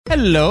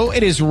Hello,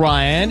 it is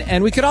Ryan,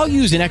 and we could all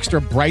use an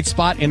extra bright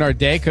spot in our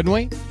day, couldn't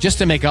we? Just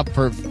to make up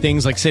for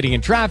things like sitting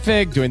in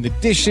traffic, doing the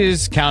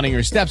dishes, counting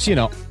your steps,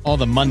 all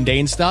the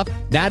mundane stuff.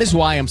 That is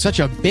why I'm such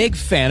a big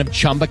fan of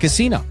Chumba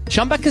Casino.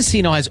 Chumba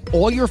Casino has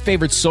all your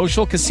favorite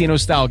social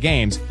casino-style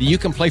games that you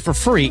can play for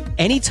free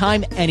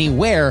anytime,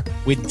 anywhere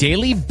with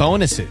daily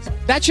bonuses.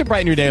 That should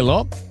brighten your day a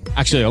little.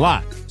 Actually, a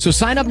lot. So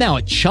sign up now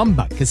at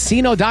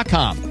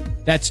ChumbaCasino.com.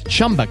 That's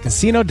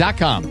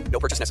ChumbaCasino.com. No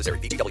purchase necessary.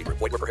 VGW Group.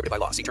 Void where prohibited by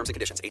law. See terms and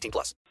conditions. 18+.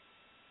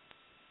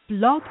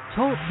 Blog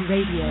Talk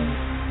Radio.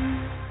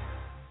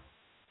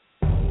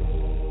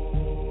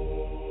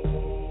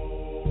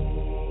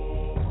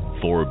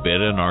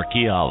 Forbidden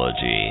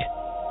archaeology,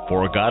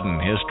 forgotten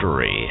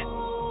history,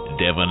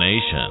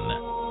 divination,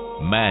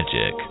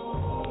 magic,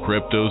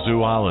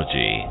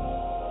 cryptozoology,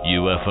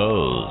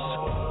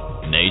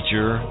 UFOs,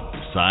 nature,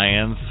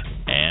 science,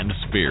 and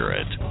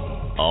spirit.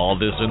 All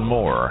this and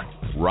more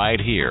right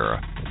here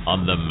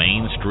on the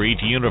Main Street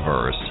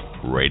Universe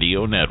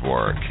Radio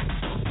Network.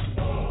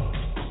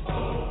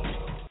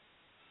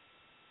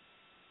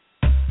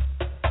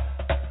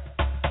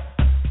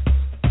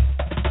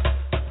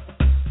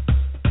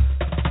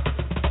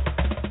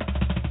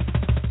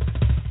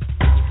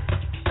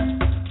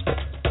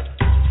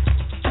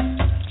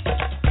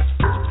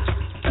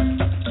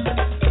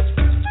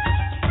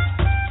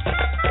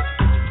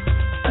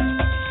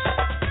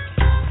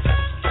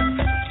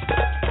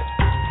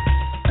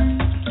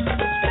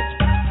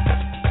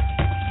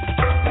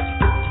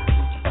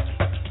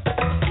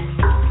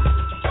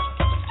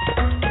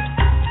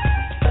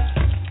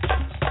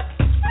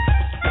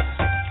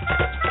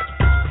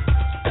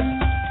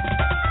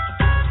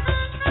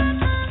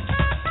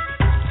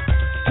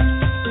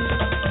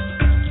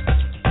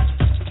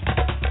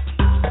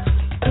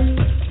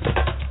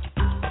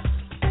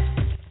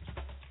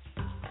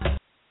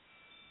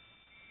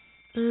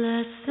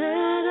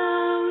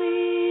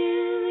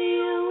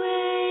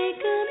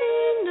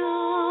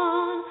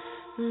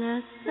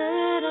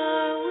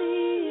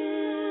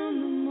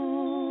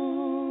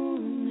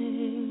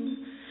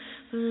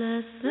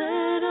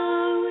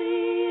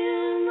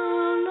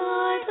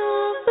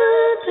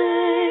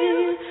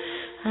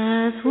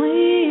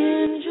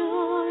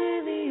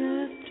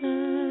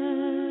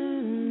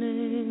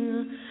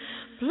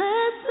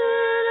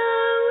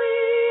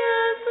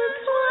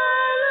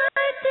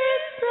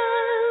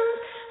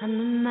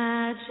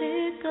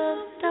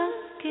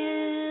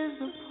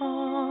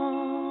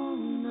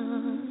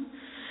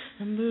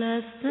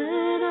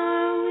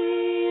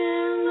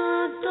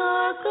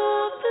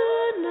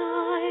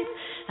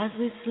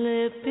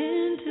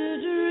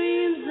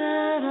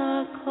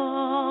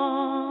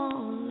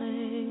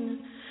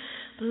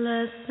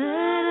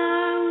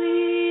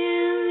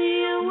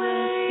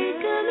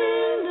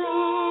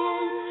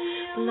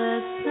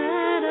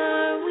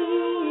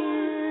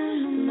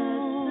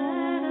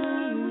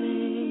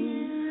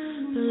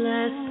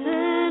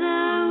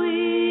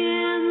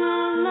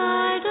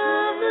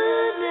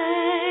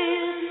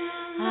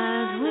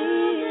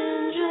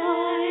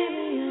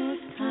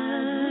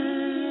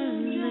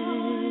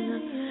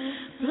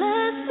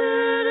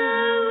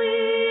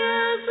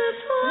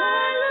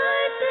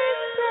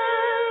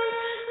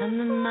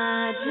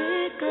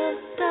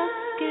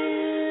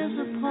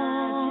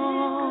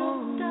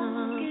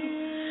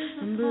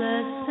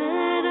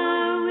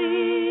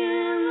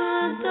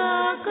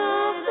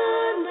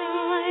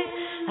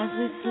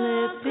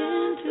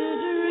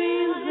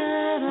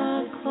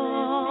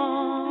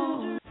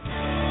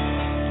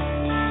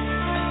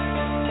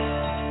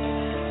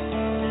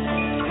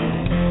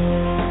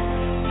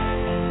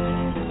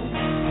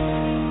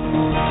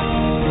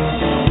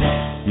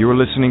 You are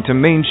listening to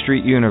Main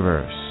Street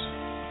Universe,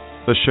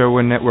 the show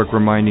and network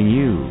reminding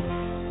you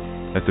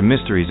that the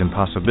mysteries and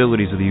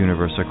possibilities of the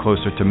universe are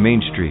closer to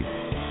Main Street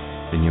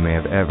than you may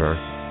have ever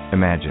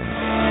imagined.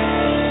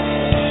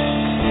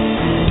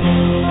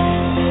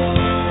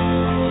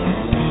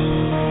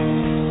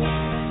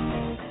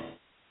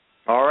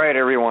 All right,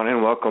 everyone,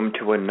 and welcome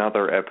to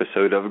another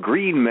episode of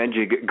Green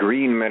Magic,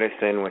 Green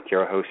Medicine with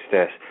your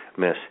hostess,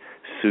 Miss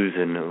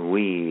Susan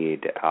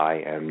Weed.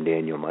 I am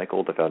Daniel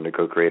Michael, the founder,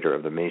 co-creator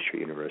of the Main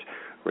Street Universe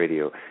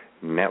Radio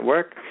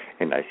Network,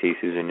 and I see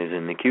Susan is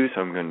in the queue,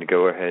 so I'm going to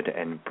go ahead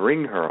and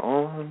bring her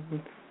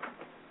on.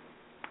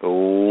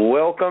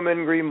 Welcome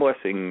and green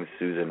blessings,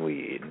 Susan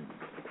Weed.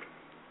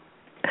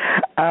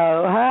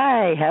 Oh,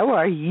 hi. How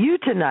are you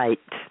tonight?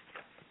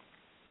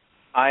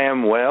 I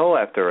am well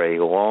after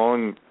a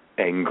long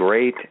and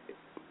great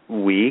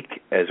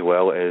week, as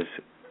well as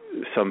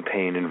some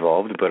pain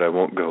involved, but I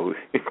won't go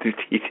into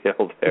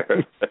detail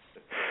there.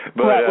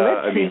 But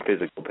I mean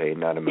physical pain,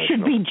 not emotional. You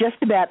should be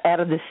just about out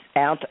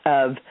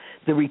of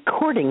the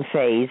recording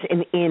phase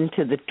and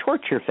into the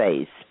torture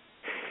phase.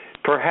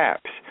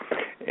 Perhaps.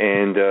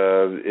 And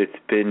it's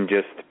been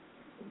just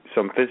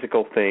some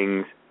physical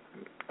things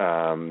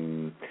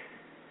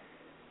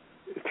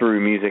through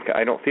music.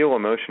 I don't feel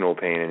emotional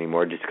pain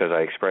anymore just because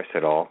I express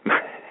it all.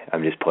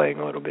 I'm just playing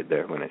a little bit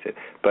there when I said.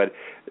 But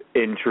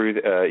in truth,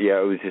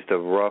 it was just a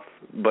rough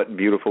but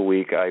beautiful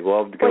week. I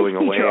loved going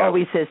away. Teacher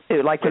always says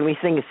too, like when we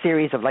sing a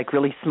series of like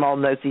really small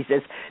notes, he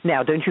says,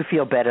 "Now, don't you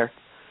feel better?"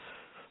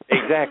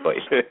 Exactly.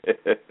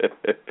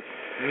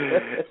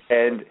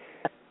 And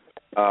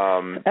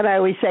I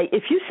always say,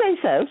 "If you say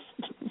so."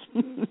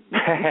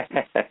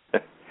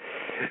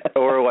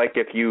 Or like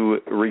if you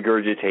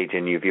regurgitate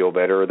and you feel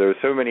better. There's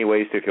so many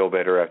ways to feel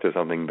better after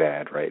something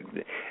bad, right?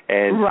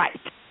 And right.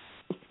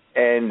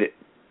 And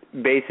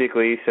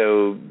basically,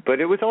 but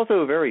it was also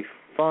a very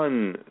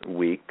fun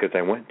week because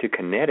I went to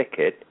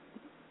Connecticut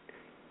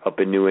up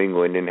in New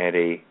England and had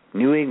a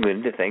New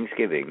England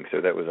Thanksgiving.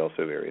 So that was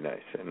also very nice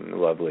and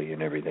lovely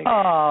and everything.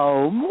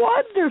 Oh,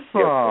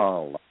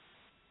 wonderful.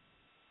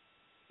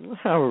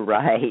 All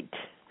right.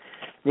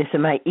 This is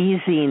my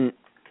easing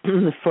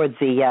for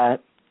the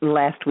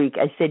last week.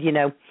 I said,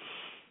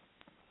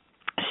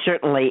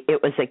 certainly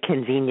it was a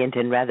convenient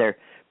and rather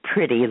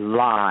pretty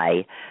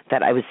lie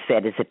that I was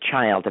fed as a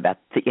child about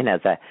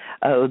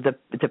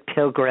the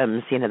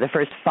pilgrims, the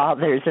first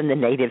fathers and the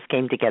natives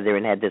came together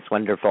and had this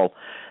wonderful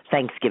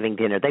Thanksgiving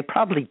dinner. They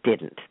probably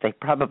didn't. They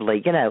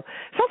probably,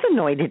 felt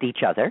annoyed at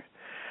each other.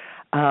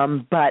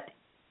 But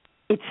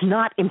it's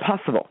not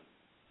impossible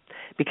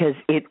because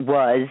it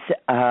was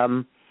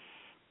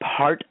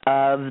part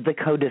of the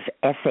code of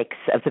ethics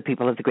of the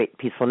people of the Great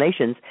Peaceful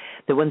Nations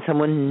that when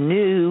someone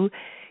new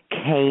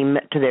came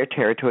to their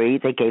territory,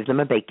 they gave them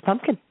a baked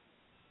pumpkin.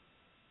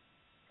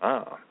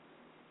 Oh.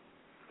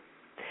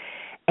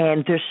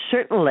 And there's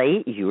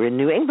certainly, you were in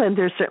New England,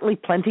 there's certainly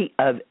plenty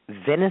of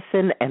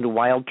venison and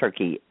wild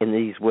turkey in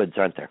these woods,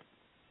 aren't there?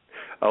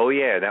 Oh,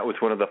 yeah, that was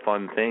one of the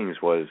fun things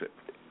was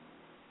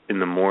in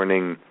the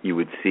morning you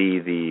would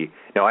see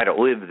now I don't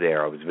live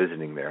there, I was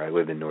visiting there, I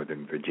live in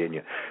Northern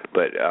Virginia,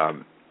 but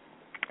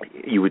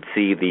you would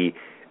see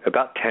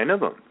about 10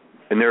 of them.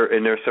 And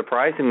they're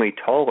surprisingly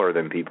taller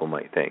than people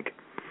might think.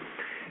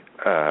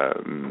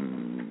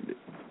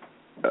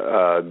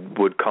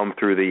 Would come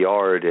through the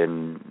yard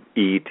and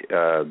eat.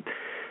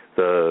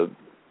 The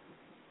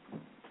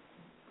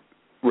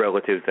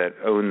relatives that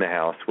own the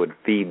house would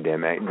feed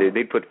them.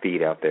 They'd put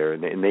feed out there,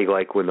 and they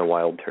like when the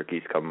wild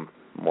turkeys come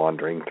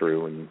wandering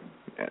through and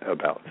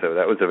about. So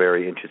that was a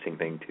very interesting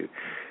thing to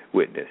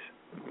witness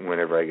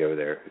whenever I go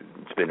there.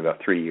 It's been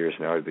about 3 years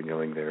now I've been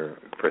going there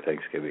for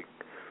Thanksgiving.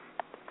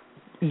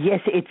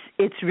 Yes,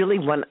 it's really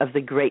one of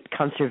the great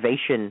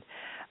conservation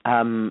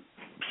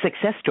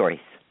success stories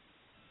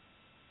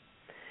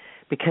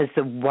because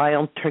the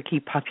wild turkey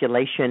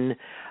population,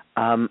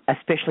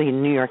 especially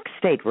in New York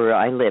State where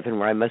I live and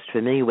where I'm most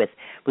familiar with,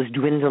 was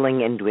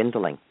dwindling and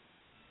dwindling.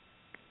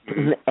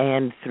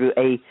 And through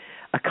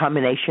a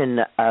combination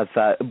of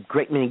a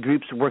great many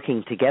groups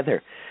working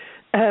together,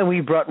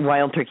 we brought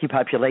wild turkey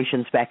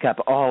populations back up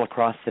all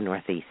across the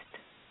Northeast.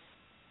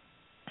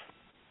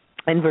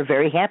 And we're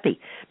very happy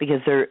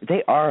because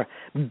they are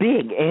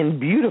big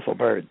and beautiful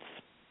birds.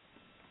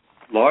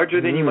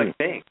 Larger than you might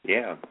think,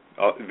 yeah.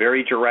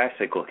 Very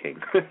Jurassic looking.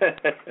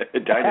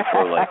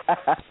 Dinosaur-like.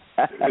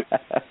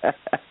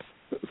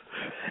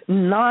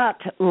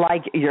 Not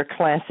like your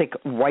classic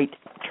white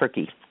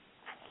turkey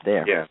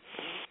there. Yeah.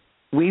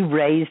 We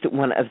raised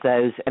one of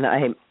those, and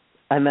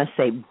I must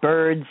say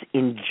birds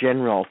in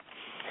general,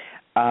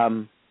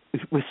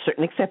 with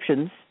certain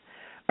exceptions,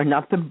 are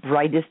not the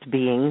brightest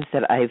beings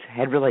that I've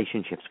had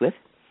relationships with.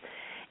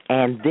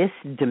 And this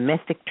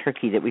domestic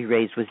turkey that we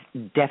raised was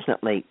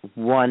definitely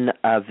one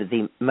of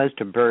the most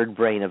bird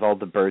brain of all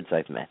the birds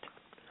I've met.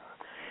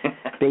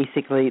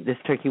 Basically, this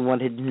turkey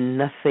wanted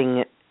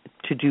nothing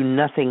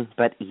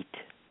but eat.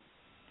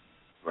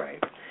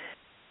 Right.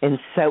 And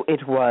so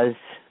it was,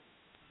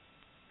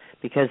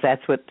 because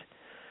that's what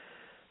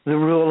the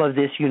rule of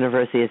this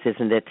universe is,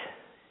 isn't it?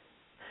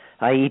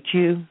 I eat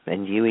you,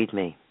 and you eat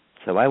me.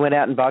 So I went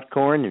out and bought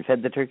corn and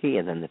fed the turkey,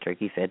 and then the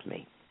turkey fed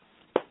me.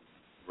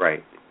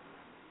 Right.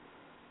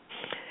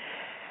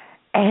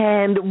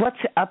 And what's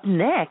up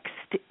next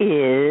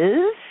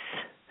is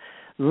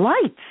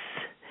lights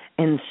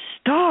and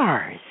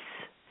stars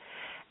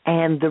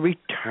and the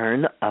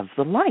return of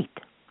the light.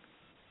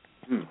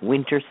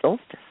 Winter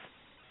solstice.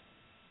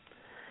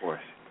 Of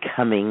course.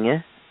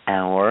 Coming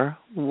our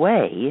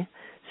way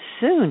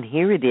soon.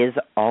 Here it is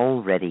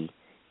already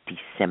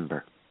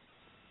December.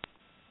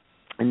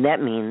 And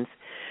that means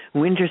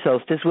winter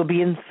solstice will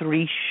be in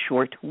 3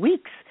 short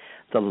weeks,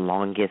 the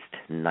longest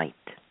night.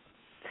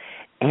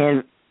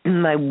 And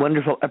my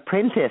wonderful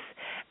apprentice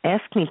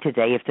asked me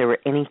today if there were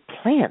any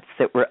plants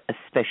that were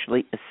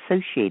especially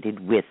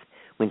associated with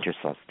winter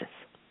solstice.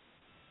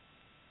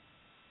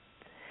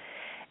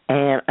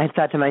 And I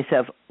thought to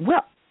myself,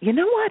 well, you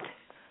know what?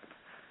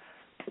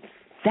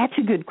 That's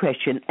a good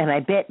question, and I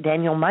bet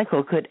Daniel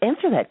Michael could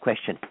answer that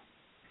question.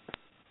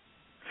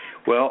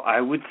 Well,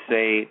 I would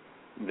say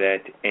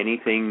that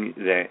anything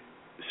that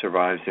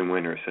survives in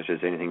winter, such as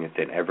anything that's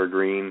an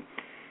evergreen,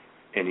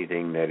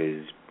 anything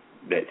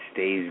that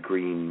stays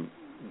green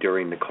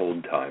during the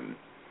cold time,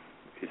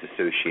 is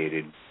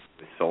associated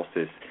with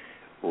solstice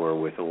or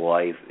with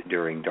life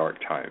during dark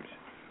times.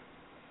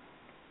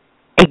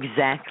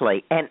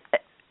 Exactly. And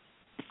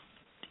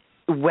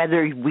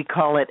whether we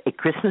call it a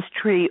Christmas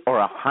tree or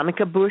a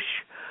Hanukkah bush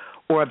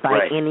or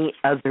by any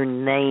other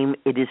name,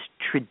 it is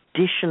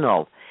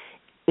traditional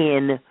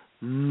in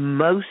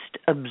most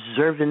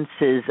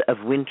observances of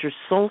winter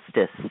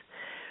solstice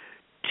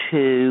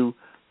to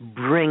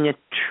bring a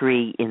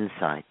tree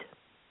inside.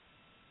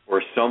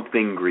 Or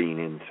something green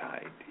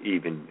inside,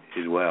 even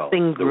as well.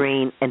 Something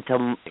green, and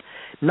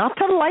not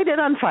to light it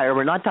on fire.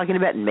 We're not talking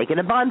about making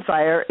a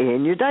bonfire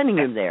in your dining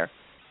room there.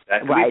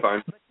 That could be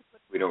fun.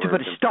 To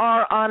put a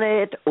star on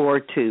it,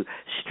 or to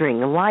string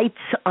lights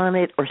on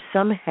it, or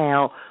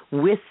somehow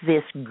with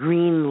this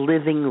green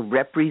living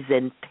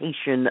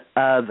representation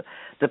of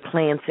the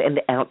plants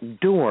and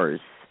outdoors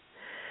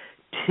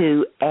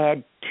to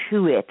add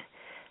to it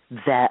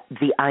that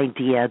the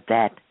idea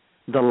that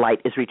the light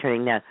is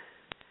returning. Now,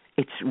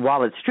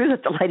 while it's true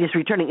that the light is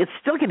returning, it's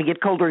still going to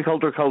get colder and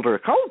colder, colder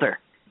and colder.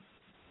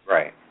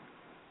 Right.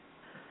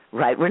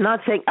 Right. We're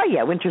not saying, oh,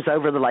 yeah, winter's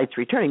over, the light's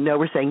returning. No,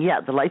 we're saying,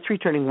 yeah, the light's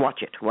returning,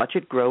 watch it. Watch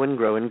it grow and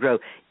grow and grow,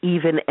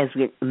 even as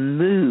we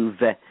move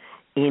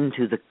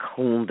into the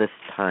coldest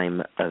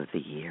time of the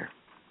year.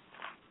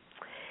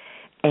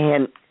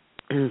 And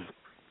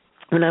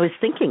when I was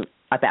thinking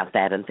about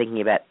that and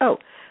thinking about,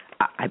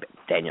 I bet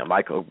Daniel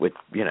Michael would,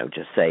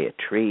 just say a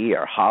tree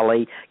or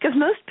holly, because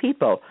most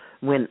people,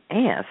 when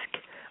asked,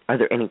 are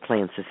there any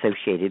plants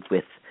associated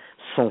with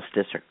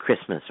solstice or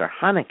Christmas or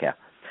Hanukkah?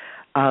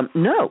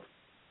 No.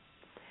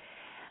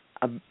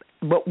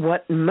 But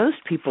what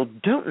most people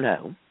don't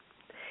know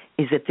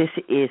is that this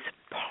is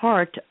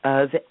part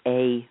of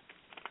a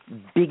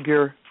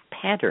bigger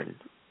pattern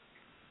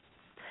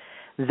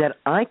that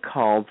I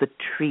call the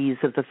trees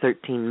of the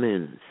 13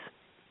 moons.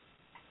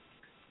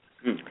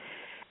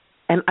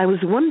 And I was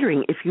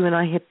wondering if you and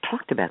I had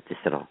talked about this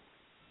at all.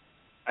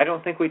 I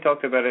don't think we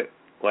talked about it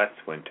last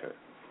winter.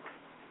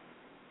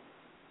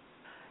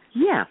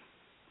 Yeah.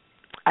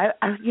 I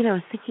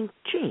was thinking,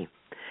 gee,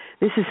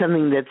 this is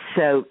something that's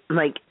so,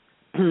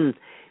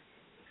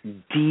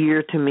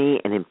 dear to me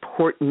and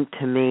important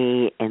to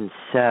me, and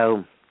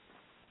so,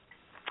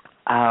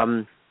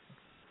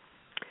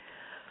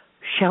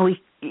 shall we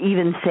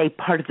even say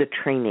part of the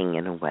training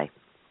in a way.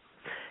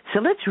 So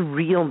let's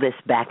reel this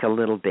back a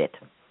little bit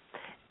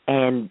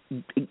and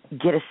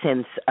get a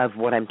sense of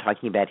what I'm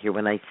talking about here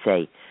when I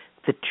say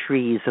the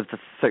trees of the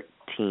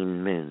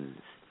 13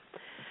 moons.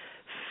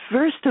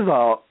 First of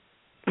all,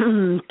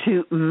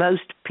 to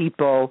most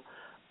people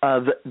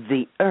of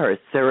the earth,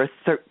 there are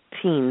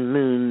 13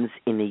 moons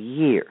in a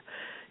year,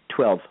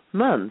 12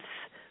 months,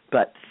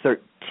 but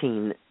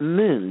 13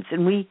 moons.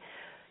 And we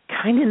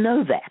kind of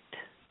know that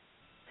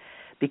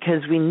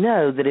because we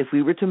know that if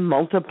we were to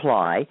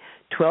multiply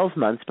 12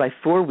 months by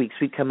 4 weeks,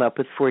 we'd come up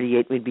with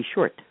 48, we'd be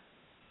short.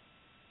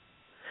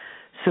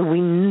 So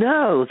we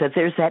know that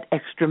there's that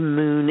extra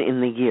moon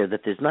in the year,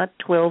 that there's not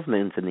 12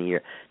 moons in the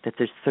year, that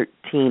there's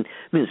 13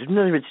 moons. In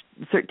other words,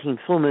 13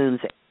 full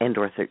moons and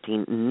or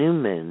 13 new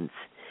moons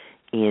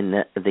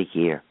in the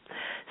year.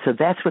 So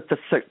that's what the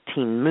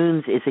 13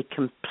 moons is. A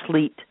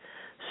complete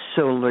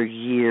solar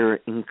year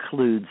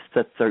includes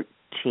the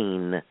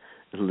 13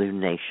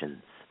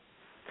 lunations.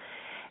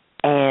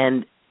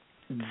 And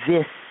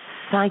this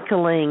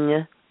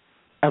cycling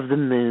of the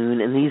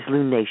moon and these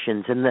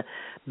lunations and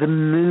the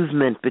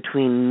movement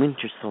between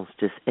winter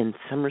solstice and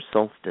summer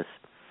solstice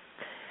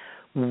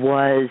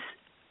was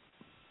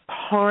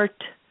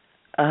part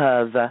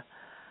of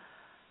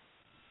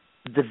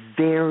the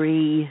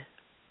very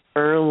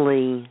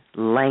early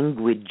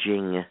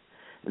languaging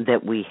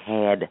that we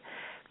had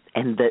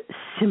and the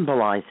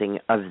symbolizing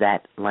of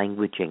that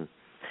languaging.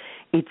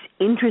 It's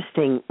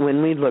interesting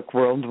when we look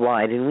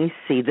worldwide and we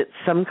see that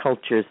some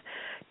cultures,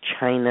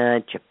 China,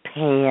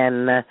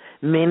 Japan,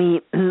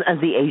 many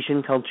of the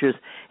Asian cultures,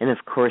 and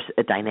of course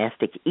a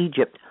dynastic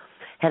Egypt,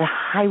 had a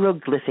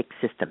hieroglyphic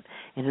system.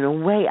 And in a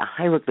way, a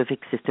hieroglyphic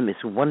system is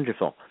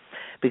wonderful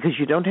because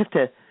you don't have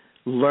to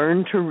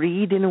learn to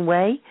read in a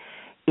way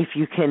if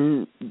you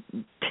can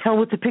tell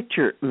what the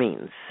picture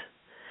means.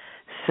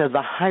 So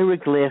the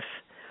hieroglyph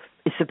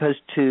is supposed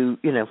to,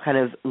 kind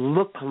of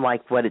look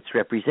like what it's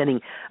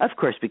representing. Of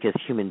course, because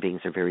human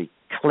beings are very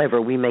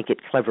clever, we make it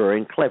cleverer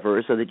and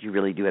cleverer so that you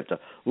really do have to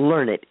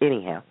learn it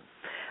anyhow.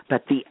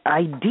 But the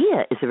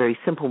idea is a very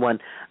simple one,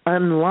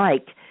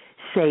 unlike,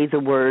 say, the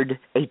word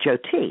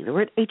H-O-T. The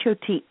word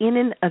H-O-T in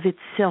and of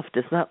itself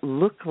does not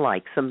look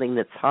like something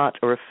that's hot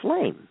or a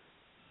flame.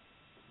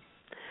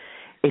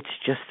 It's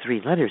just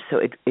 3 letters, so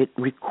it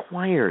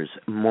requires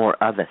more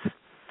of us.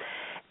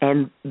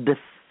 And the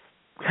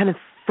kind of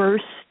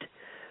first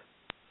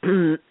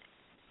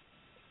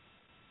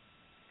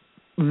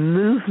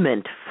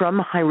movement from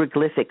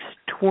hieroglyphics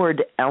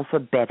toward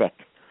alphabetic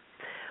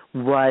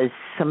was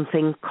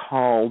something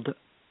called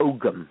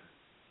Ogham.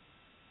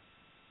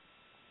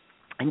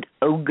 And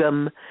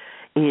Ogham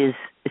is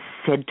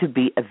said to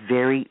be a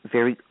very,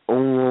 very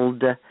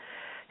old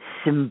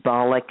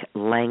symbolic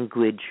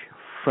language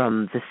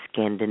from the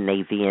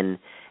Scandinavian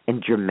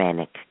and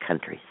Germanic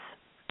countries.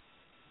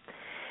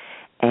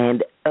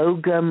 And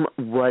Ogham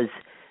was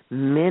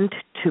meant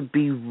to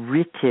be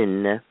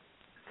written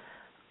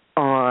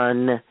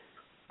on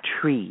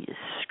trees,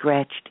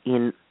 scratched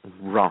in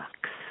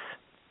rocks.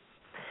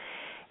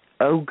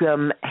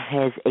 Ogum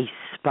has a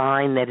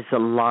spine that is a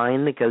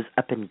line that goes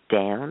up and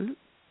down,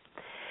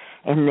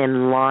 and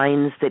then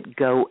lines that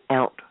go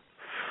out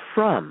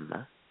from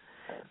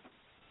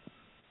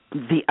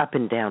the up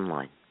and down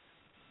line.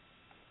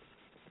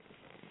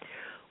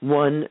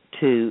 1,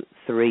 2,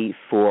 3,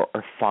 4,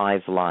 or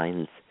 5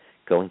 lines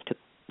going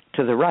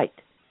to the right.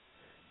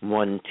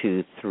 1,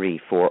 2,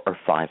 3, 4, or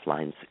 5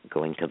 lines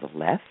going to the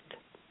left.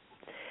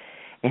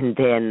 And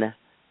then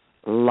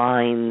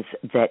lines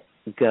that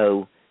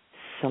go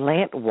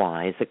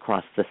slantwise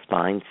across the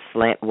spine,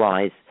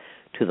 slantwise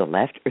to the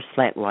left or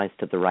slantwise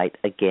to the right.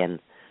 Again,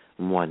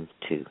 1,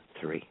 2,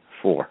 3,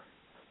 4,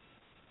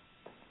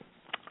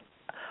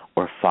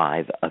 or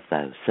 5 of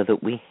those, so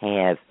that we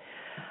have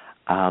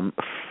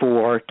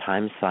 4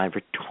 times 5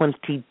 or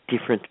 20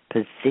 different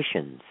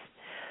positions,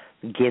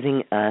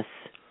 giving us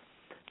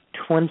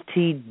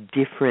 20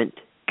 different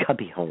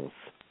cubby holes.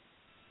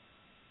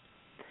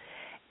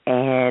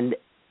 And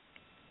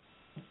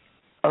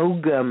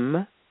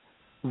Ogum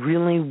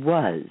really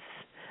was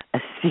a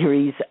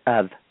series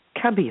of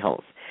cubby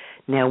holes.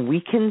 Now,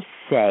 we can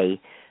say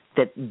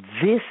that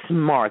this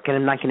mark, and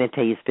I'm not going to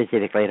tell you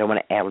specifically, I don't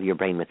want to addle your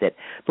brain with it,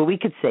 but we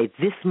could say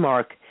this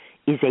mark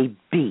is a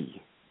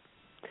B,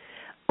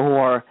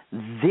 or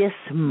this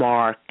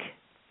mark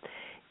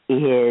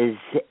is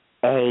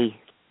a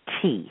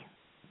T.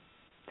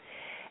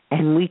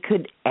 And we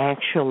could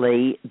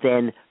actually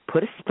then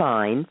put a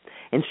spine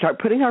and start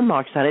putting our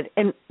marks on it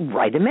and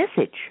write a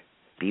message.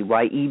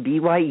 B-Y-E,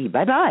 B-Y-E,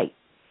 bye-bye.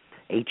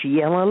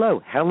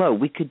 H-E-L-L-O, hello.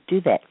 We could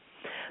do that.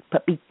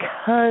 But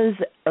because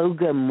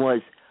Ogum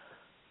was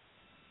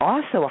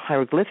also a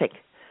hieroglyphic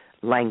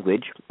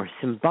language or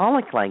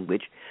symbolic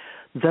language,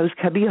 those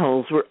cubby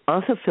holes were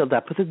also filled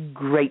up with a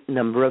great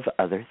number of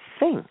other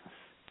things.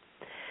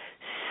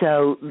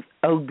 So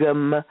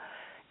Ogum,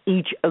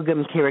 each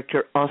Ogum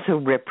character also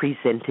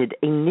represented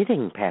a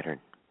knitting pattern.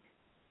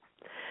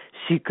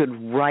 So you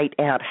could write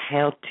out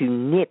how to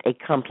knit a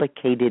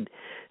complicated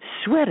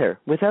sweater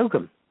with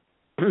Ogum.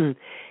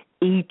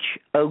 Each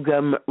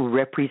Ogum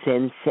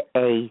represents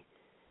a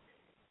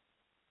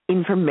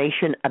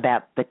information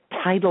about the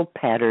tidal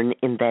pattern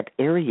in that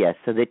area,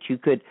 so that you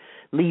could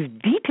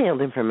leave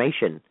detailed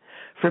information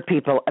for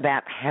people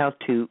about how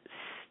to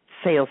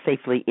sail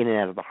safely in and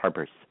out of the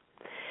harbors.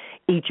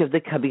 Each of the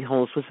cubby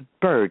holes was a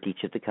bird.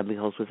 Each of the cubby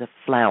holes was a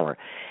flower,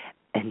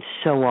 and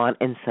so on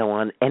and so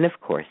on. And, of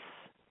course,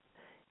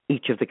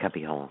 each of the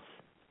cubby holes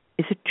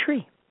is a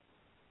tree.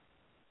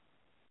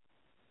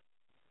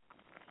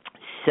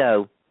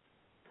 So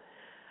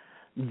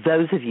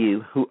those of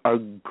you who are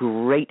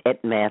great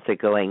at math are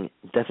going,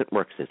 doesn't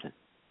work, Susan.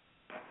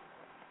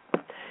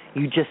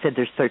 You just said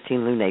there's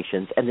 13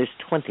 lunations, and there's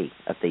 20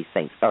 of these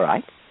things. All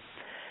right.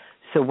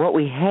 So what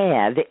we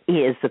have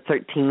is the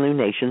 13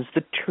 lunations,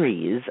 the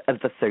trees of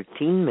the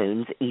 13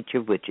 moons, each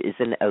of which is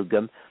an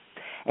Ogum.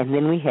 And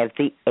then we have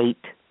the 8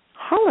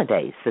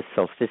 holidays, the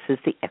solstices,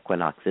 the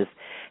equinoxes,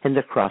 and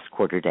the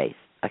cross-quarter days.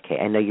 Okay,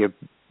 I know you're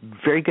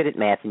very good at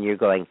math, and you're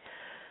going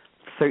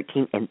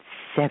 13 and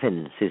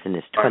 7, Susan,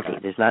 is 20.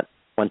 There's not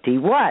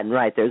 21,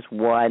 right? There's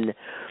one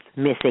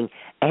missing.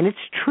 And it's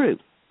true.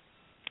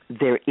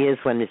 There is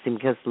one missing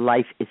because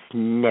life is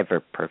never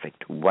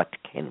perfect. What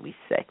can we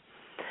say?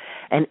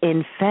 And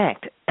in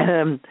fact,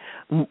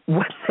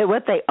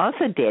 what they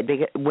also did,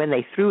 when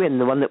they threw in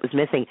the one that was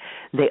missing,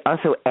 they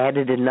also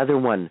added another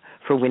one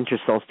for winter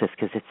solstice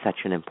because it's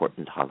such an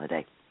important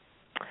holiday.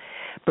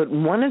 But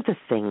one of the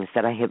things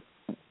that I have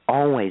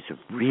always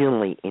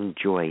really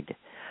enjoyed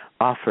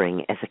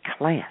offering as a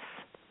class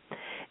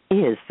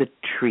is the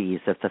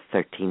Trees of the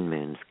 13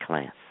 Moons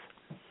class.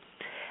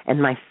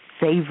 And my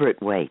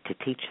favorite way to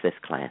teach this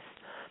class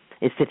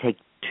is to take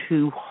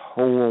 2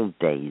 whole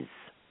days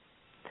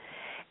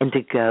and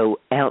to go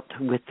out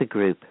with the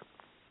group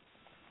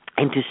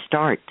and to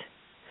start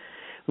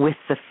with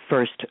the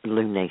first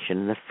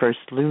lunation. The first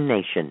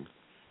lunation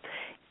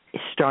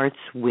starts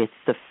with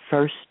the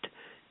first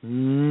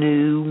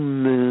new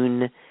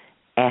moon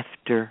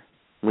after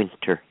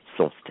winter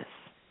solstice.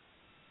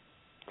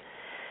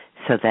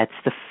 So that's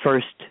the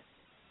first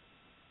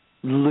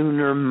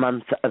lunar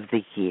month of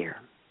the year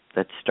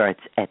that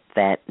starts at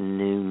that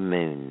new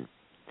moon.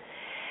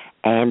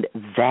 And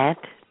that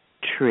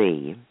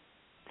tree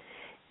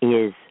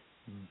is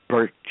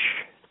birch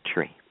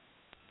tree.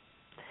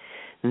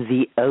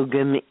 The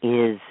Ogum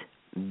is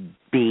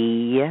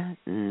B,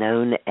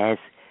 known as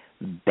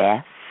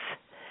Beth,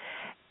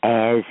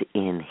 as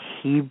in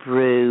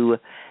Hebrew.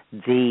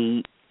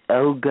 The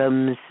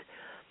Ogums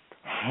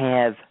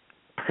have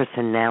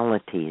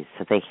personalities,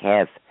 so they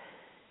have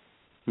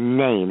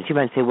names. You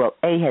might say, well,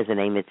 A has a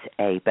name, it's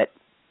A, but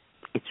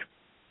it's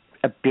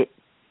a bit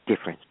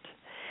different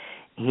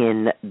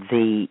in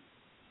the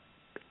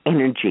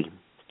energy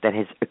that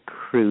has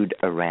accrued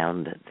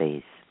around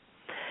these.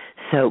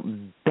 So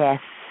Beth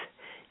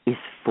is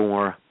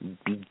for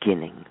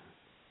beginning.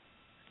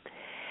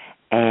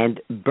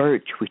 And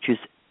birch, which is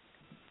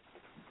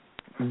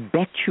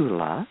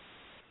betula,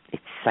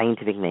 its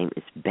scientific name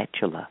is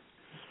betula,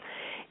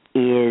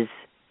 is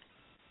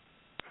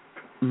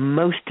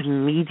most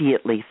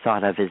immediately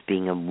thought of as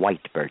being a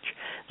white birch.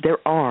 There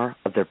are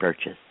other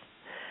birches.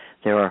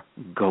 There are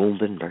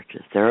golden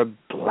birches. There are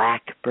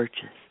black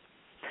birches.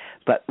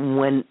 But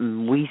when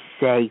we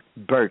say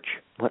birch,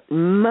 what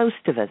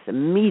most of us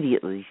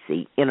immediately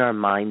see in our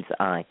mind's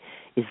eye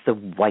is the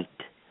white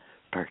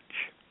birch.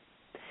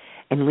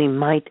 And we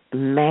might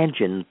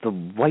imagine the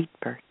white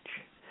birch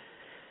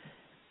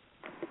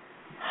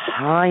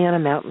high on a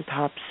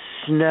mountaintop,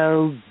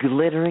 snow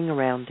glittering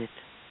around it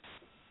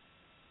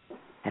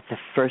at the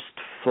first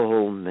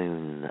full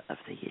moon of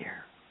the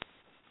year.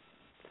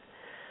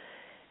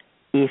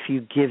 If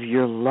you give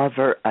your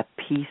lover a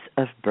piece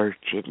of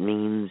birch, it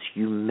means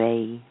you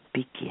may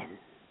begin.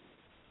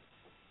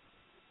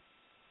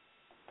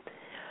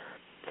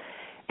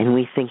 And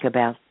we think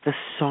about the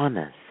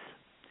saunas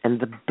and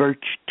the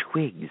birch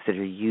twigs that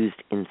are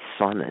used in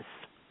saunas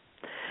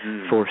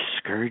for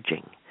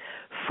scourging,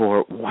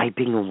 for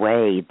wiping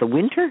away the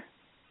winter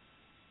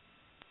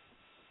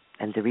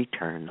and the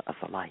return of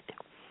the light.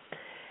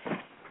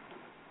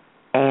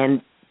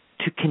 And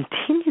to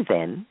continue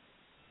then,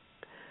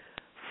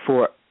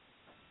 for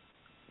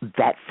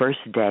that first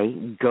day,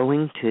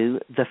 going to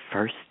the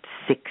first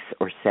 6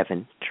 or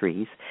 7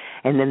 trees,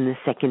 and then the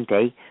second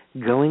day,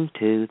 going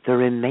to the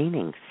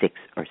remaining 6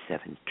 or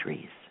 7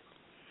 trees,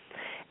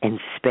 and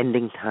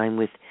spending time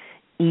with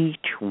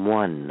each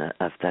one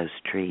of those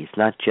trees,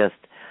 not just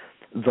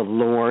the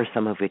lore,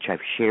 some of which I've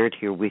shared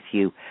here with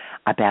you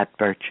about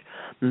birch,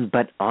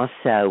 but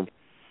also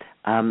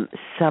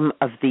some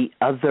of the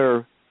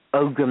other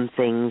Ogham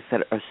things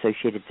that are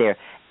associated there,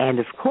 and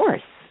of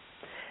course,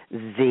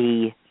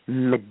 the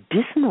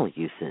medicinal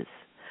uses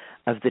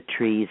of the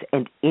trees,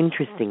 and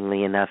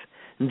interestingly enough,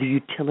 the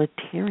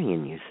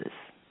utilitarian uses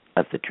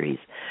of the trees.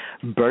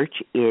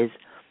 Birch is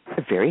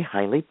a very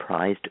highly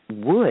prized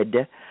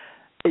wood,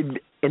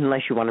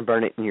 unless you want to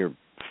burn it in your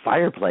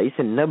fireplace,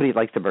 and nobody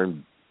likes to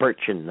burn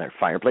birch in their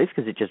fireplace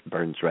because it just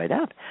burns right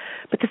up.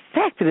 But the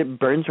fact that it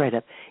burns right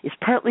up is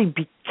partly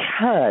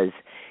because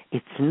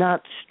it's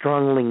not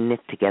strongly knit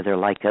together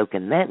like oak,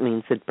 and that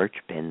means that birch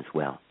bends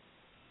well.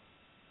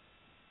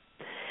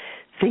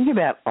 Think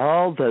about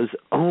all those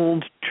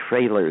old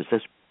trailers,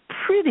 those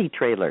pretty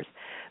trailers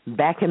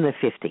back in the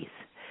 50s.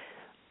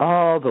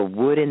 All the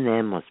wood in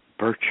them was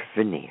birch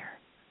veneer.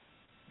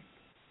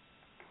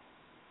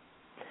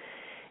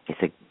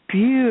 It's a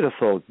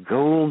beautiful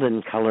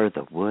golden color,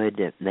 the wood.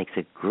 It makes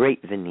a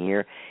great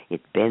veneer.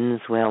 It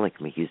bends well. It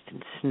can be used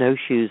in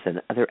snowshoes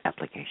and other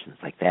applications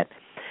like that.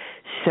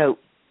 So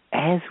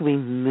as we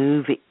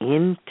move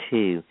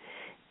into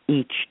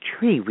each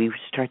tree, we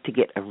start to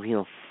get a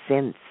real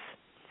sense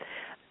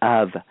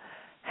of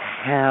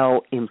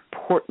how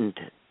important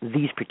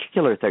these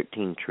particular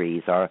 13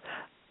 trees are.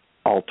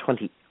 All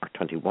 20 or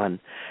 21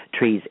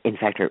 trees, in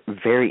fact, are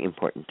very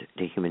important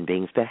to human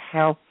beings, but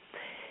how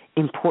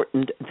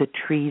important the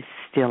trees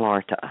still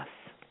are to us.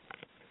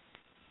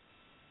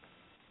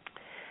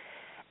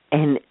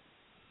 And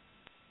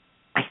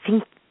I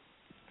think,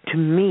 to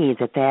me,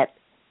 that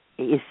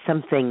is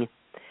something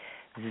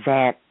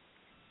that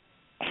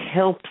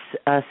helps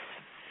us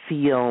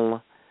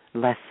feel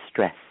less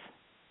stress.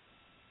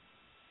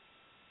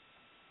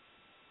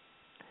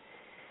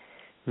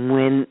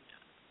 When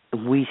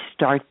we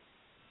start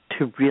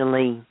to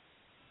really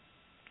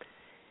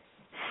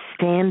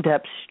stand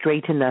up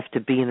straight enough to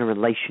be in a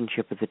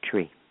relationship with a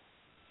tree.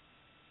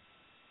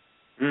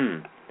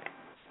 And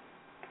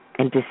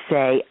to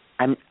say,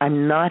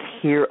 I'm not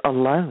here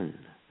alone.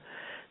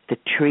 The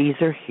trees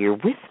are here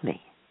with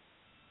me.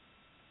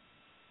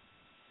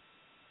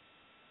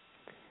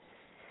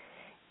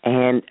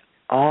 And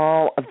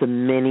all of the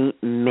many,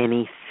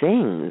 many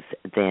things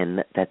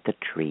then that the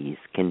trees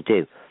can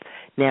do.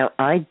 Now,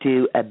 I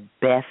do a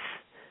Beth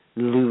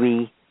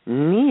Louis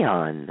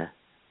neon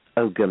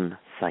Ogham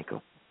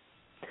cycle.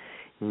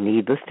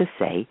 Needless to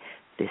say,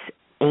 this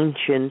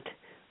ancient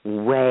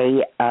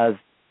way of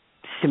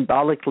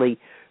symbolically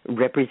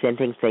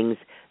representing things,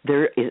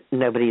 there is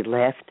nobody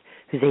left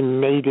who's a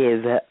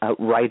native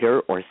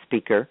writer or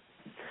speaker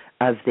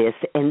of this,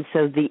 and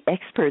so the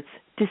experts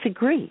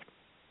disagree.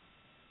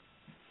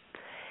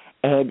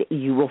 And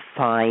you will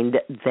find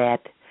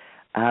that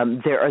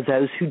there are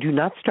those who do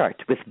not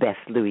start with Beth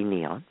Louis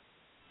neon,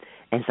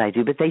 as I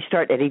do, but they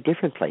start at a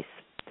different place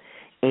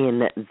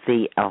in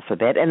the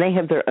alphabet, and they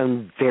have their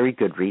own very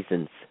good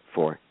reasons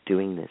for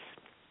doing this.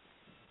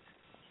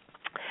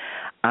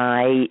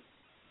 I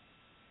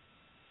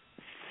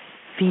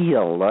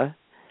feel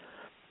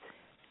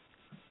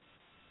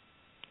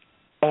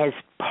as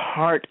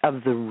part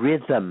of the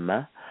rhythm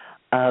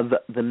of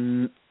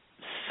the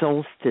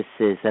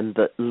solstices and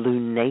the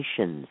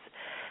lunations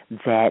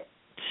that,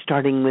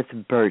 starting with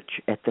birch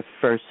at the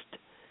first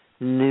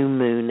new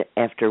moon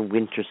after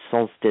winter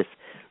solstice,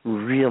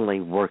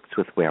 really works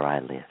with where I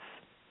live.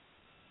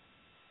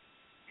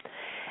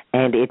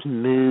 And it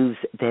moves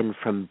then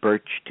from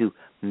birch to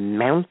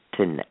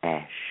mountain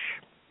ash,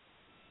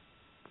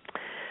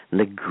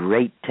 the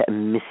great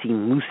Missy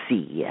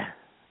Moosey,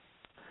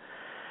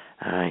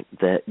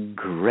 the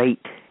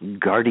great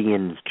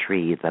guardian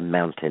tree, the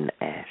mountain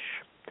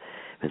ash,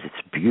 with its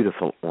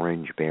beautiful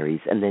orange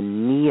berries, and the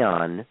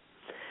neon,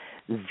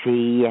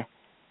 the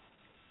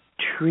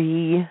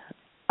tree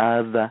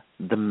of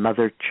the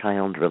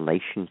mother-child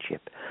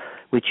relationship,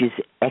 which is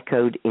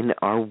echoed in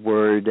our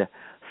word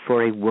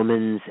for a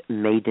woman's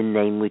maiden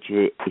name, which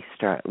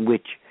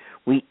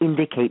we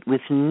indicate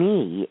with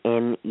Nee,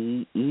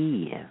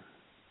 N-E-E.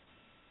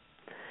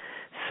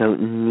 So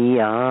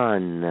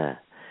neon,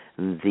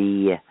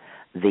 the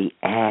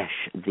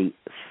ash, the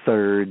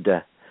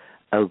third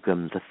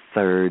ogham, the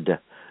third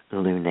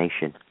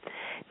lunation.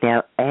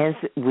 Now, as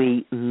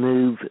we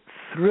move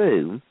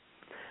through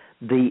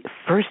the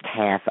first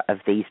half of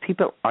these,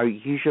 people are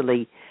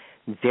usually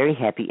very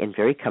happy and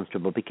very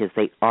comfortable because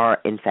they are,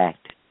 in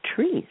fact,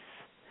 trees.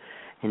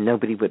 And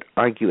nobody would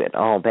argue at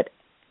all. But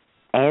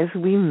as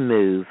we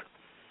move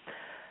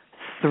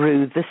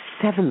through the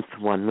seventh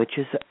one, which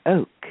is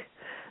oak,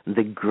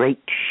 the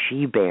great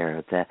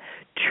she-bear, the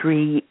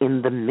tree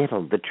in the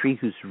middle, the tree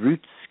whose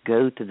roots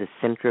go to the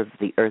center of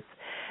the earth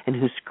and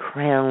whose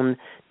crown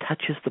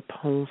touches the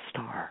pole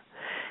star.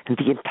 And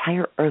the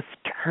entire earth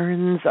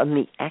turns on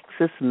the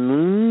axis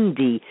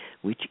mundi,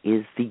 which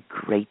is the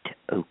great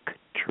oak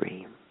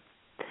tree.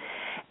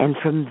 And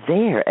from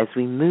there, as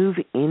we move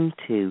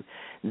into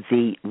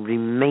the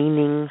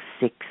remaining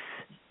 6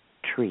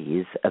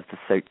 trees of the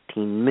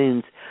 13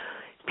 moons,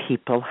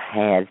 people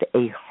have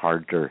a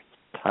harder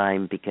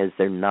time because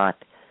they're not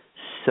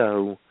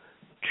so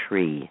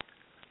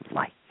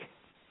tree-like.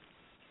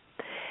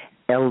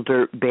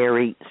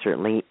 Elderberry,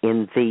 certainly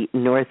in the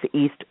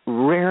northeast,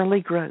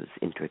 rarely grows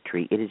into a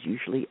tree. It is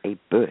usually a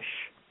bush.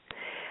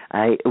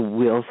 I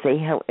will say,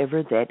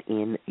 however, that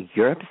in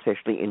Europe,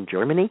 especially in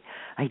Germany,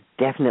 I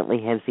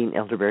definitely have seen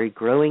elderberry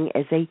growing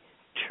as a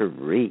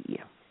tree.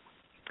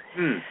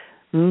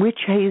 Witch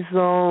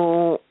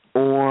hazel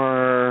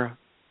or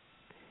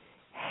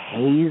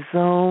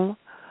hazel,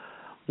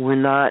 we're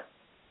not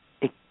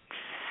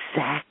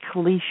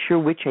exactly sure.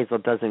 Witch hazel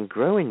doesn't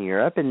grow in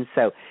Europe, and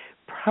so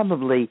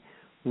probably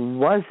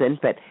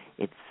wasn't, but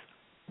it's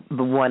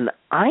the one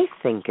I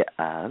think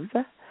of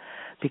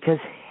because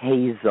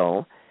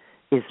hazel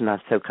is not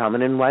so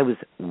common. And why was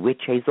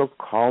witch hazel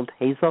called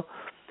hazel?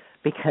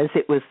 Because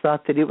it was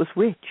thought that it was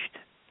witched.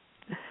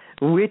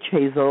 Witch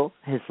hazel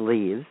has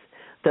leaves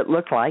that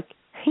look like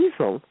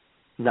hazel,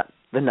 not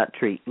the nut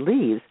tree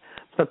leaves,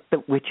 but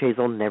the witch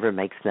hazel never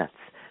makes nuts.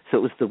 So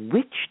it was the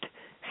witched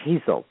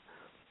hazel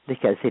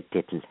because it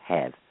didn't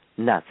have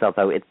nuts,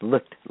 although it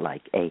looked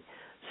like a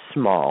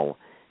small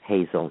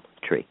hazel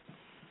tree.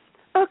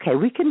 Okay,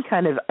 we can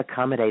kind of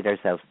accommodate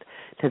ourselves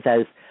to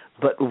those,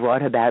 but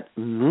what about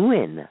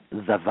muin,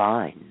 the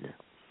vine?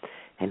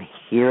 And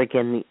here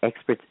again the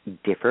experts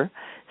differ,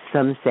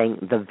 some saying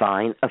the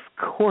vine of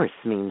course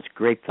means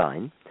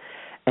grapevine,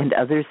 and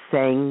others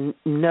saying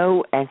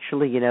no,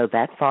 actually,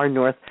 that far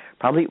north,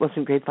 probably it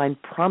wasn't grapevine,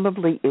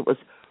 probably it was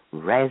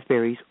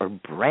raspberries or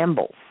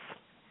brambles,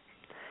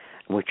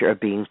 which are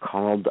being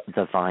called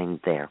the vine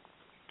there.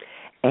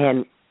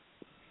 And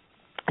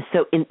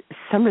so in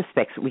some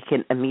respects, we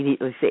can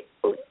immediately say,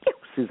 oh, yeah,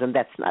 Susan,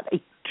 that's not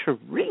a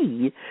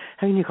tree.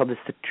 How can you call this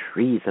the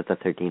trees of the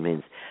 13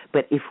 moons?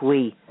 But if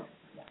we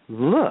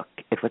look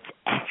at what's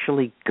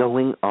actually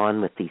going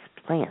on with these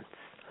plants,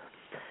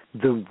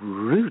 the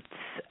roots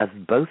of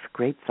both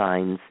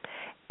grapevines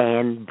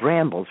and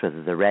brambles,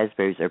 whether they're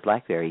raspberries or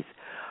blackberries,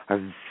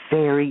 are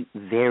very,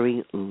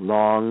 very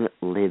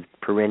long-lived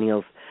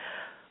perennials,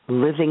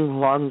 living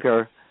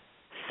longer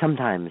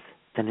sometimes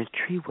than a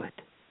tree would.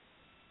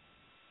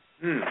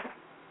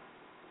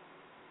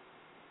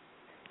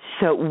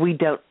 So we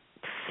don't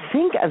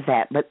think of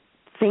that, but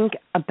think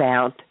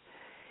about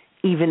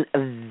even a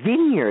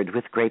vineyard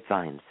with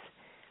grapevines.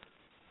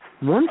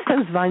 Once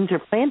those vines are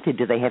planted,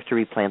 do they have to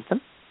replant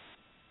them?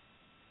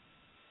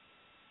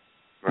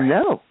 Right.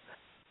 No.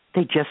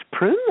 They just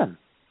prune them.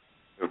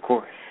 Of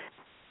course.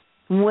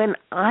 When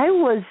I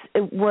was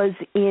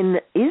in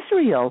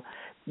Israel,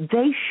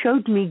 they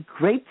showed me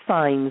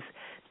grapevines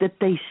that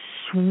they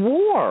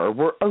swore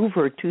were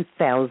over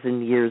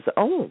 2,000 years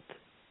old.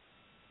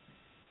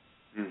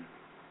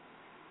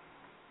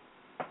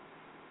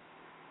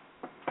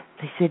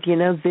 They said,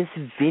 this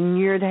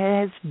vineyard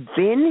has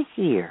been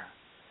here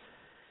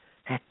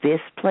at this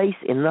place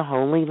in the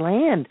Holy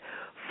Land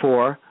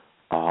for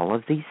all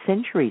of these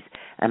centuries,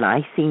 and I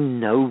see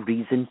no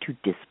reason to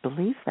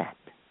disbelieve that.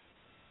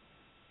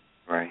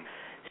 Right.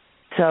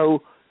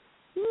 So,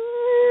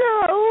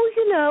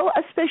 no,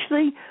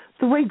 especially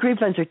the way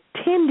grapevines are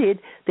tended,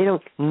 they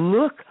don't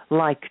look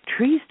like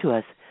trees to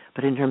us,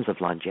 but in terms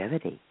of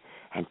longevity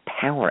and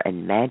power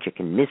and magic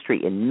and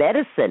mystery and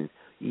medicine,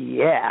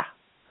 yeah.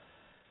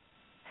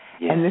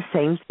 And the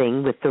same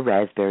thing with the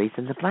raspberries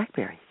and the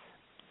blackberries.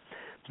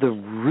 The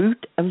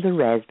root of the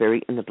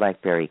raspberry and the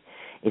blackberry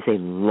is a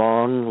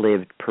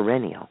long-lived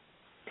perennial,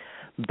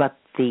 but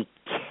the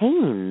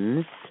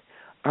canes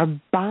are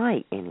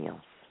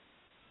biennials.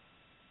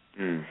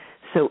 Mm.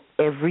 So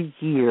every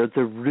year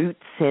the root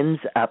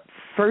sends up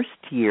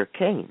first-year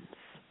canes.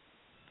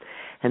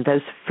 And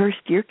those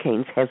first-year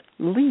canes have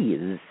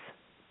leaves.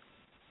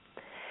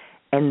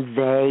 And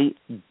they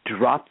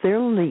drop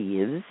their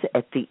leaves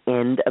at the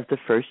end of the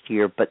first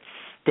year, but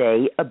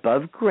stay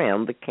above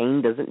ground. The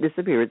cane doesn't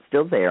disappear. It's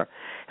still there.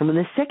 And when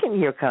the second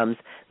year comes,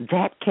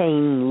 that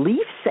cane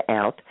leaves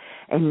out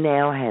and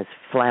now has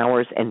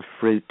flowers and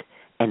fruit.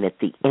 And at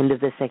the end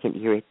of the second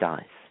year, it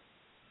dies.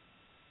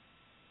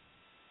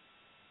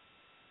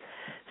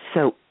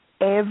 So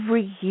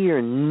every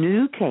year,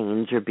 new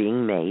canes are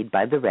being made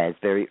by the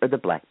raspberry or the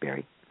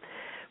blackberry,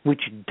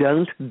 which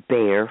don't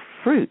bear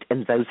fruit,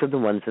 and those are the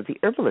ones that the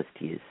herbalists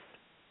use.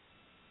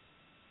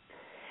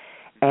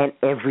 And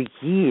every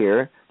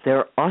year, there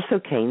are also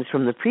canes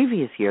from the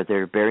previous year that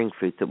are bearing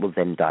fruit that will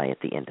then die at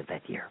the end of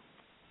that year.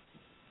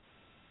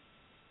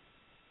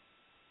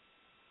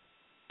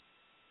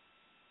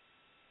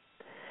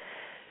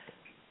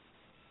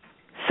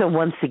 So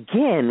once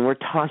again, we're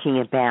talking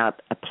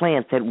about a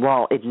plant that,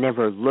 while it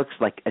never looks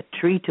like a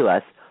tree to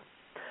us,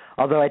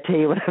 although I tell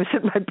you, when I was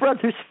at my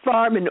brother's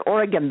farm in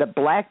Oregon, the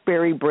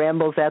blackberry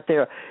brambles out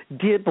there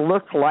did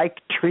look like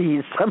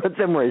trees. Some of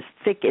them were as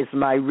thick as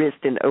my wrist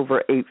and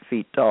over 8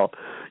 feet tall.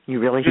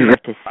 You really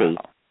have to see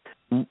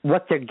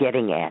what they're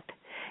getting at.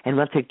 And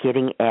what they're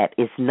getting at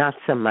is not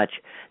so much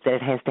that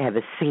it has to have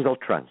a single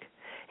trunk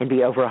and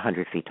be over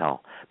 100 feet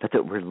tall, but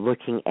that we're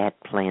looking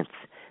at plants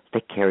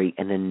that carry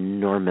an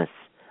enormous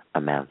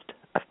amount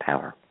of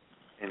power.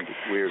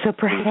 So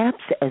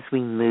perhaps as we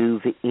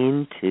move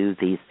into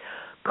these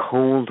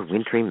cold,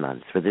 wintry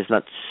months where there's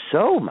not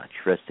so much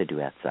for us to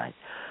do outside,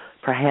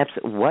 perhaps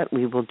what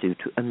we will do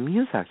to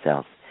amuse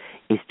ourselves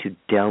is to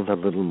delve a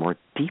little more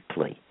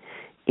deeply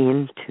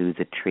into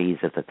the trees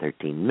of the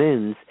 13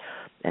 moons,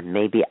 and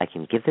maybe I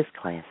can give this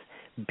class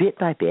bit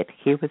by bit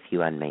here with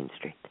you on Main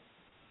Street.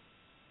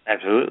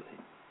 Absolutely.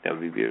 That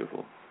would be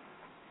beautiful.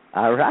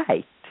 All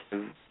right.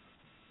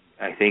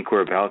 I think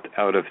we're about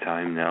out of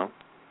time now.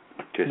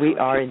 We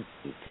are indeed.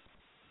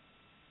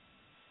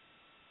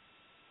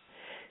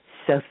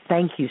 So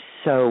thank you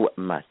so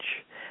much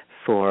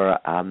for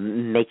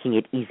making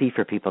it easy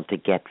for people to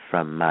get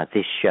from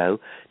this show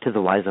to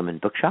the Wise Woman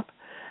Bookshop,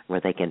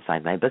 where they can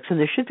find my books. And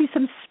there should be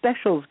some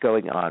specials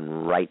going on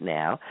right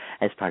now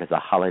as part of the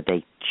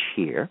holiday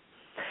cheer.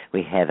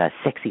 We have a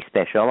sexy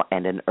special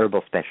and an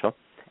herbal special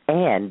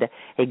and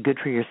a good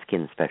for your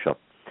skin special.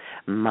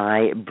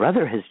 My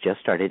brother has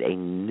just started a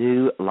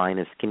new line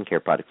of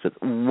skincare products with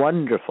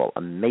wonderful,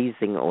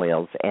 amazing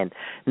oils and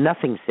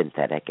nothing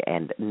synthetic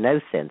and no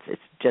scents.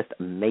 It's just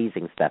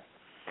amazing stuff.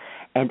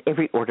 And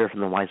every order from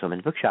the Wise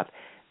Woman Bookshop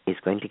is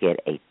going to get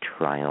a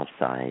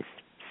trial-sized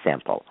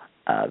sample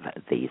of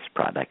these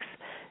products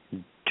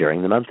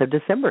during the month of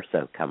December.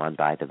 So come on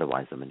by to the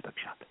Wise Woman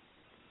Bookshop.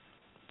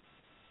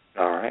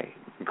 All right.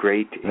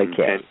 Great.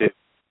 Okay.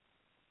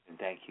 And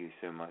thank you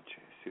so much,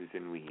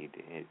 Susun Weed.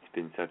 It's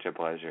been such a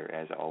pleasure,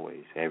 as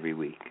always, every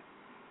week.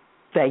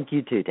 Thank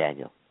you, too,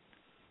 Daniel.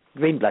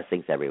 Green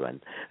blessings,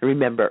 everyone.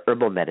 Remember,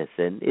 herbal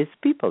medicine is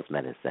people's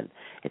medicine.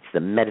 It's the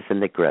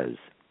medicine that grows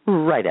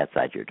right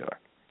outside your door.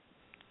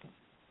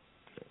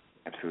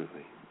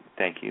 Absolutely.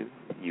 Thank you.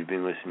 You've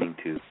been listening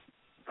to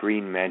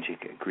Green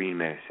Magic, Green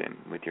Medicine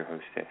with your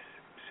hostess,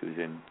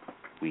 Susun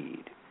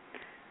Weed.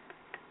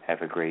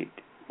 Have a great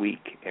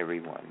week,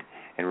 everyone.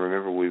 And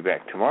remember, we'll be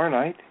back tomorrow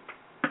night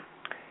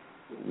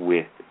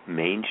with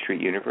Main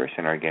Street Universe,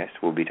 and our guest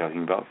will be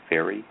talking about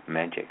fairy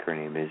magic. Her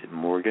name is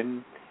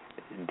Morgan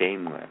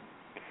Daimler.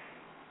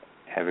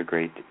 Have a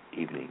great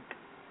evening.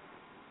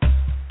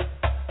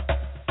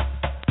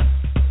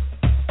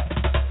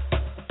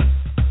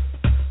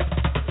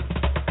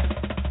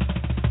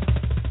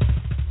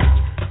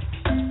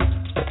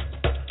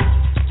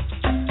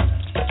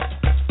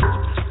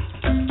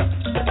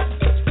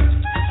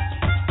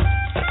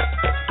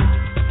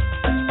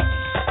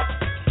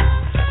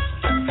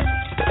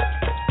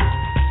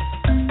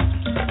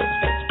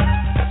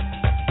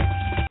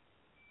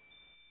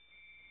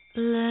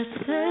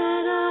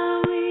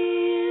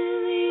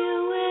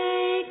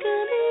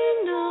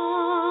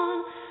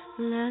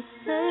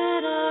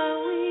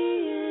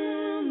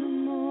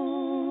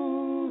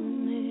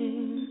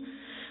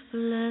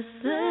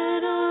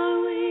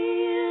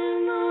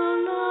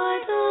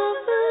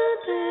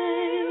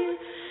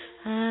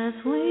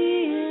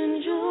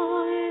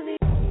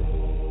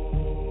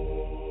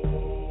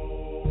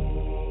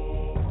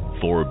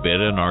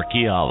 Forbidden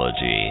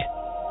archaeology,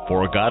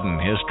 forgotten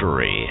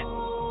history,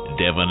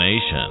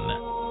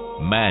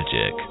 divination,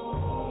 magic,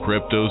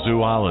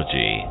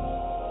 cryptozoology,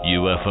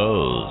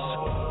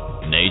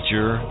 UFOs,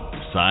 nature,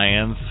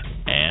 science,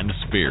 and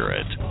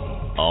spirit.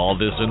 All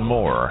this and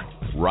more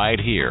right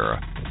here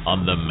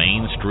on the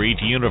Main Street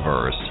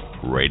Universe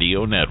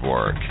Radio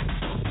Network.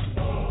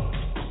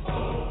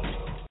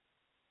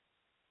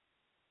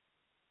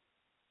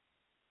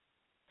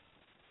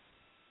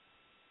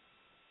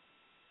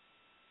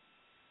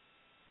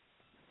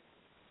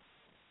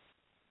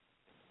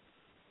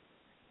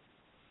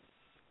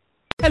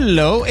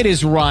 Hello, it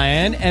is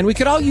Ryan, and we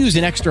could all use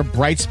an extra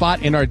bright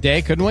spot in our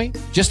day, couldn't we?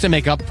 Just to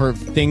make up for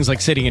things like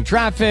sitting in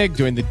traffic,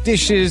 doing the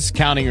dishes,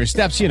 counting your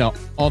steps,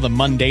 all the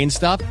mundane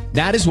stuff.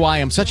 That is why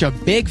I'm such a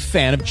big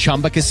fan of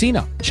Chumba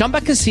Casino. Chumba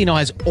Casino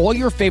has all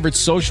your favorite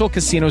social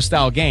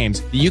casino-style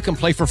games that you can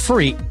play for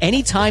free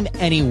anytime,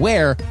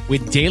 anywhere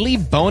with daily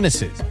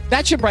bonuses.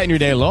 That should brighten your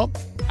day a little.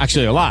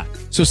 Actually, a lot.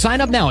 So sign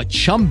up now at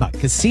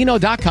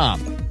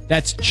ChumbaCasino.com.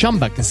 That's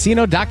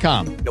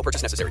ChumbaCasino.com. No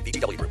purchase necessary.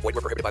 VGW Group. Void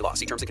where prohibited by law.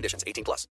 See terms and conditions. 18+.